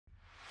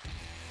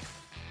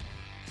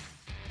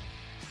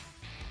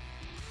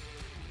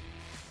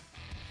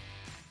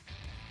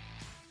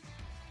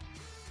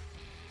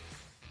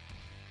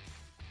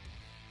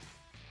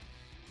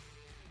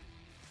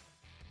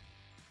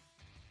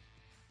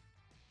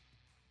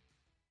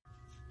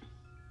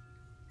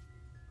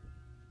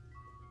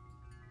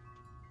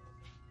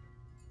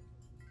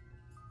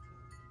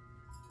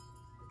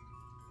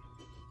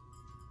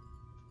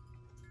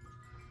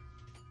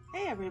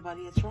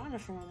everybody, it's Rhonda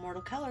from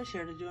Immortal Colors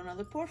here to do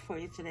another pour for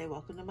you today.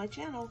 Welcome to my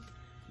channel.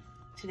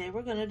 Today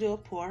we're going to do a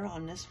pour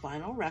on this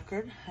vinyl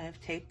record. I've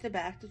taped the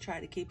back to try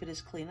to keep it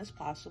as clean as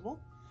possible.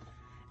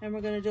 And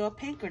we're going to do a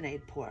paint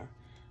grenade pour.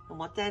 And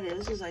what that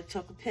is I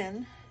took a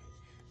pin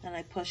and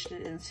I pushed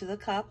it into the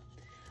cup.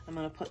 I'm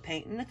going to put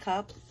paint in the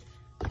cup,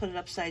 put it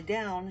upside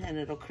down, and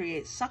it'll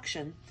create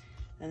suction.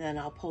 And then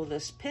I'll pull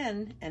this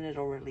pin and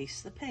it'll release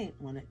the paint.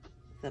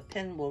 The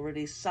pin will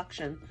release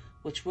suction,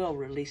 which will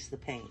release the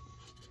paint.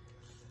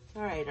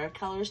 All right, our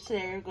colors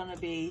today are going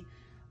to be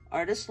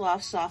Artist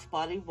Loft Soft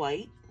Body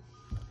White.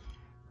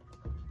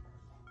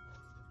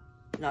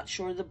 Not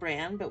sure of the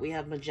brand, but we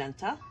have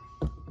Magenta.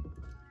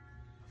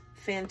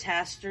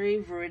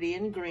 Fantastory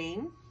Veridian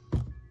Green.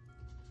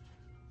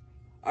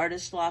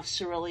 Artist Loft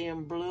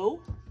Cerulean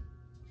Blue.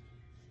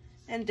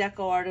 And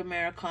DecoArt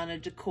Americana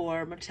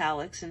Decor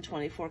Metallics in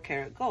 24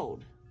 karat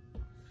gold.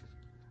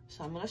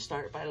 So I'm going to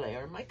start by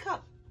layering my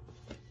cup.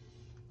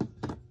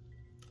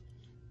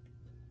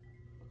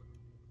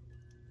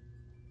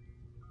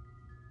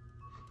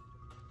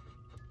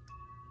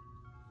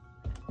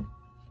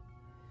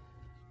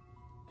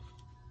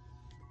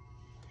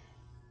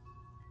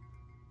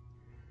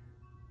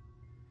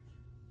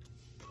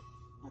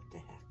 What the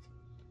heck?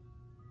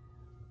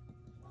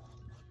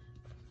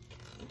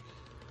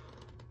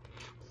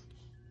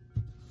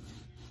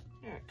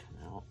 There it come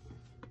out.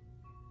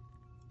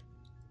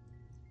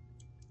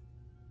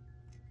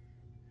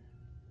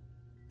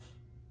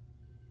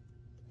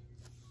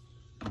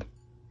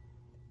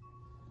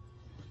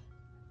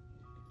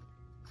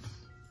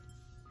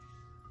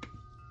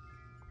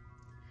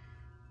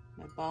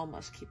 My ball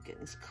must keep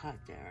getting caught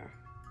there.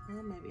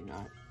 Well, maybe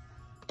not.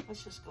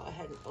 Let's just go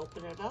ahead and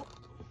open it up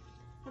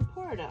and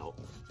pour it out.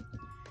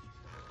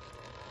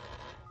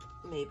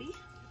 Maybe.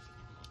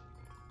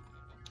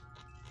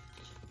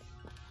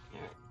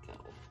 There we go.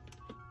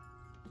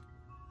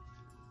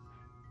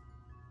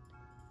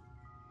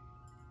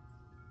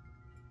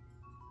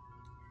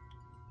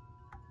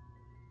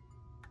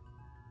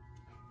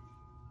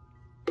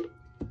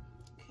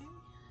 Okay.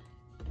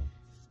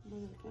 I'm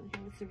going to go in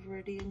here with the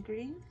Veridian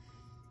green.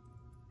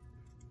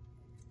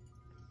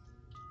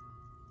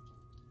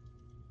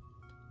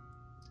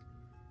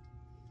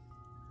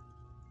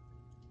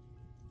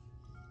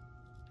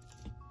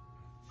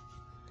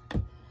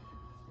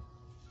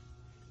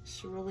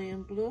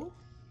 Cerulean blue.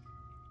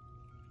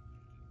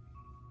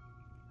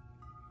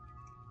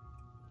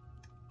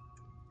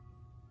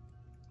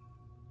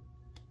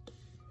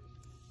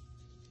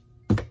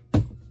 I'll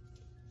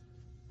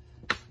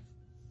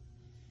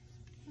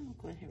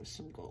go in here with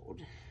some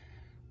gold.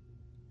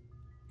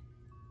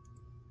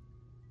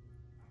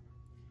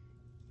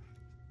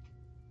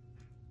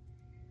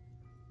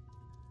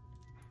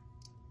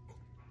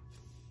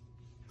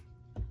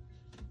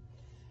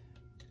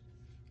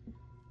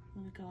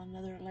 I'm going to go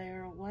another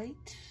layer of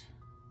white,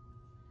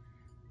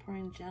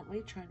 pouring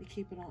gently, trying to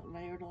keep it all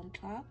layered on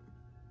top.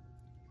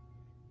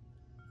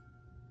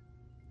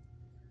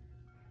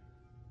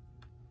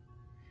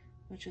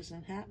 Which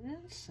isn't happening,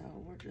 so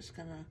we're just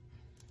going to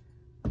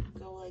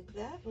go like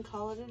that and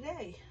call it a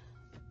day.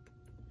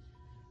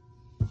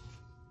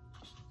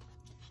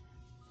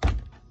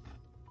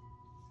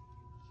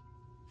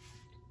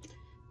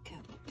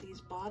 Cap up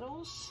these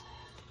bottles,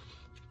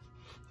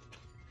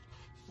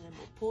 and then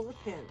we'll pull the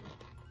pin.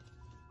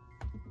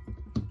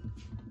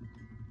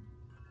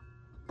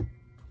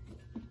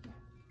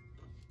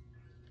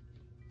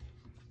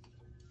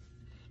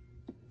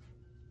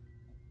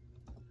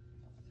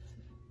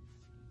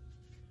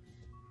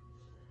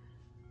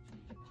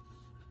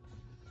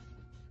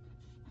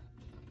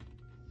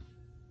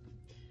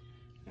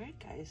 Alright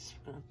guys,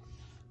 we're gonna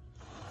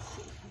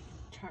see if I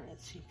can turn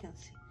it so you can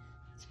see.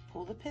 Let's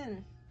pull the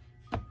pin.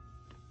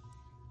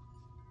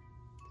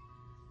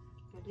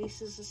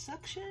 Releases the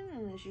suction,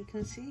 and as you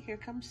can see, here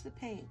comes the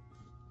paint.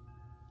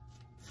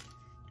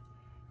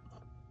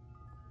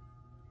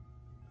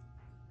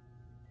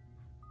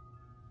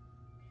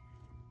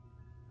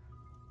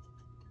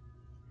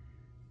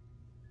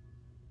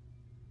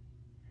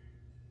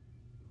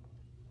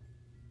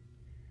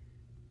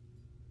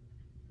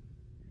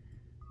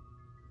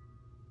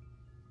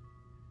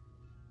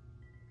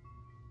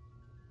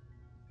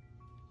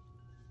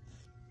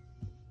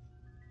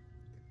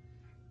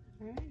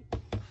 All right. Put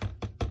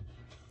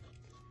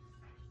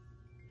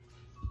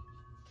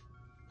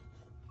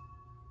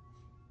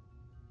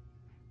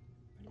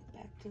it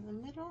back to the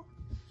middle.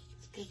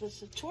 Let's give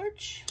us a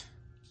torch.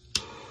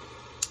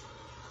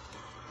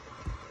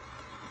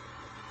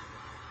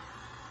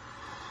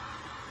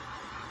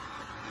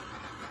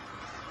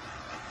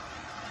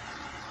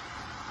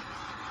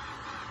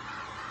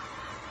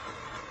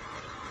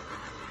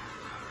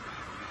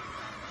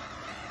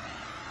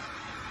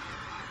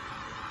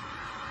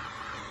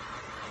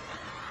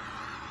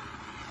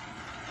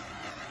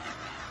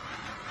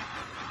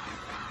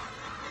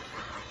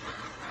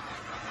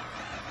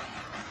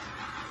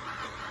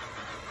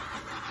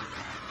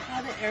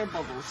 A lot of air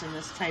bubbles in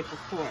this type of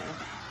pour.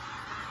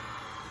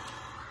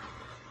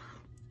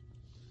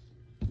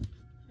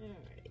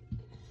 Alright.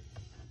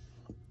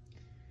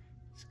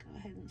 Go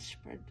ahead and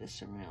spread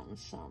this around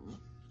some.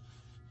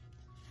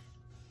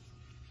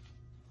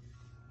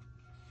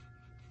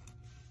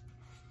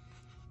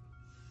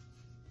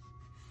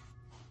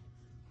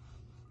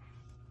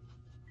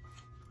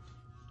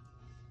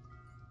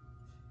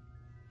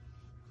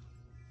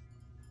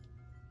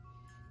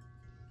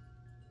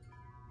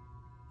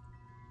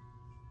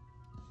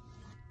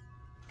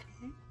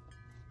 Okay.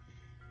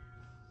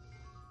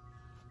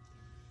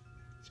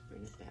 Let's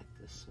bring it back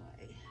this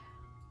way.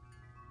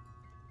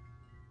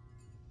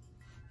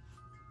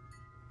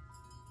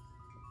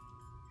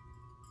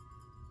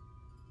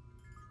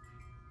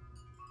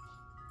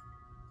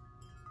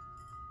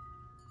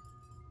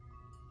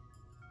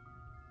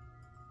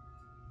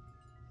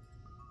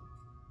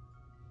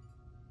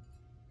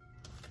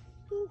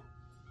 Ooh.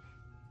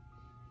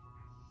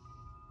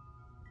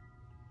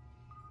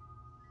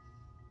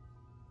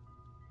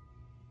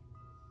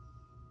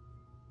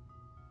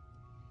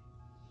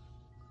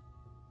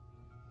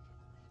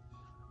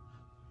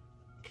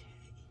 Okay.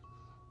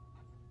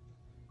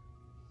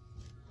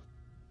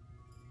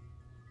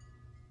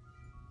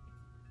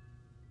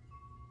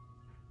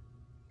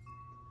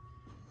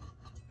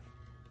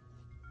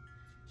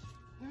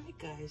 All right,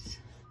 guys.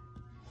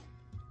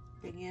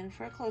 Bring you in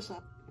for a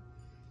close-up.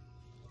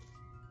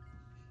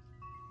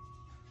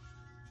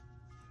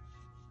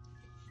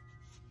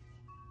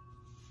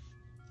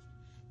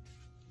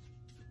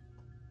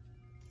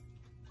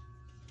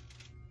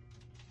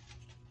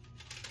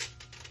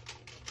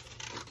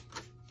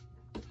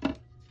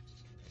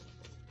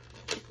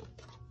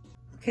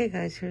 Okay,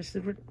 guys, here's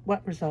the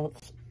wet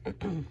results.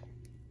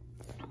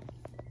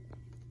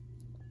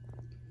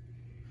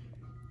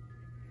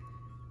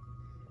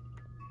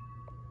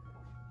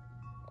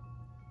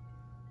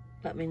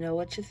 Let me know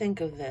what you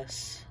think of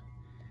this.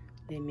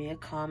 Leave me a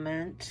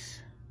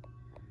comment.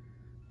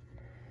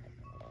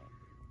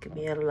 Give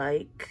me a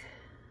like.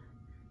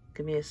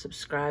 Give me a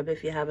subscribe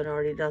if you haven't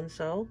already done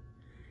so.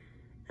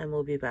 And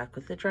we'll be back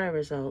with the dry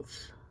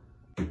results.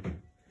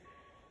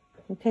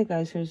 Okay,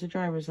 guys, here's the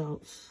dry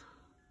results.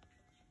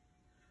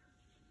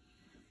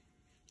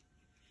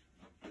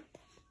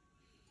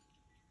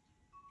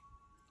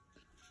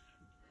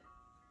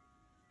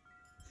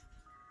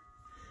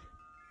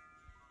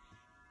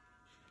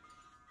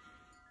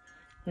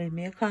 Leave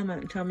me a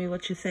comment and tell me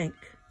what you think.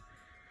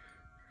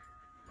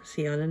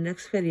 See you on the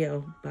next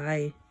video.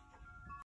 Bye.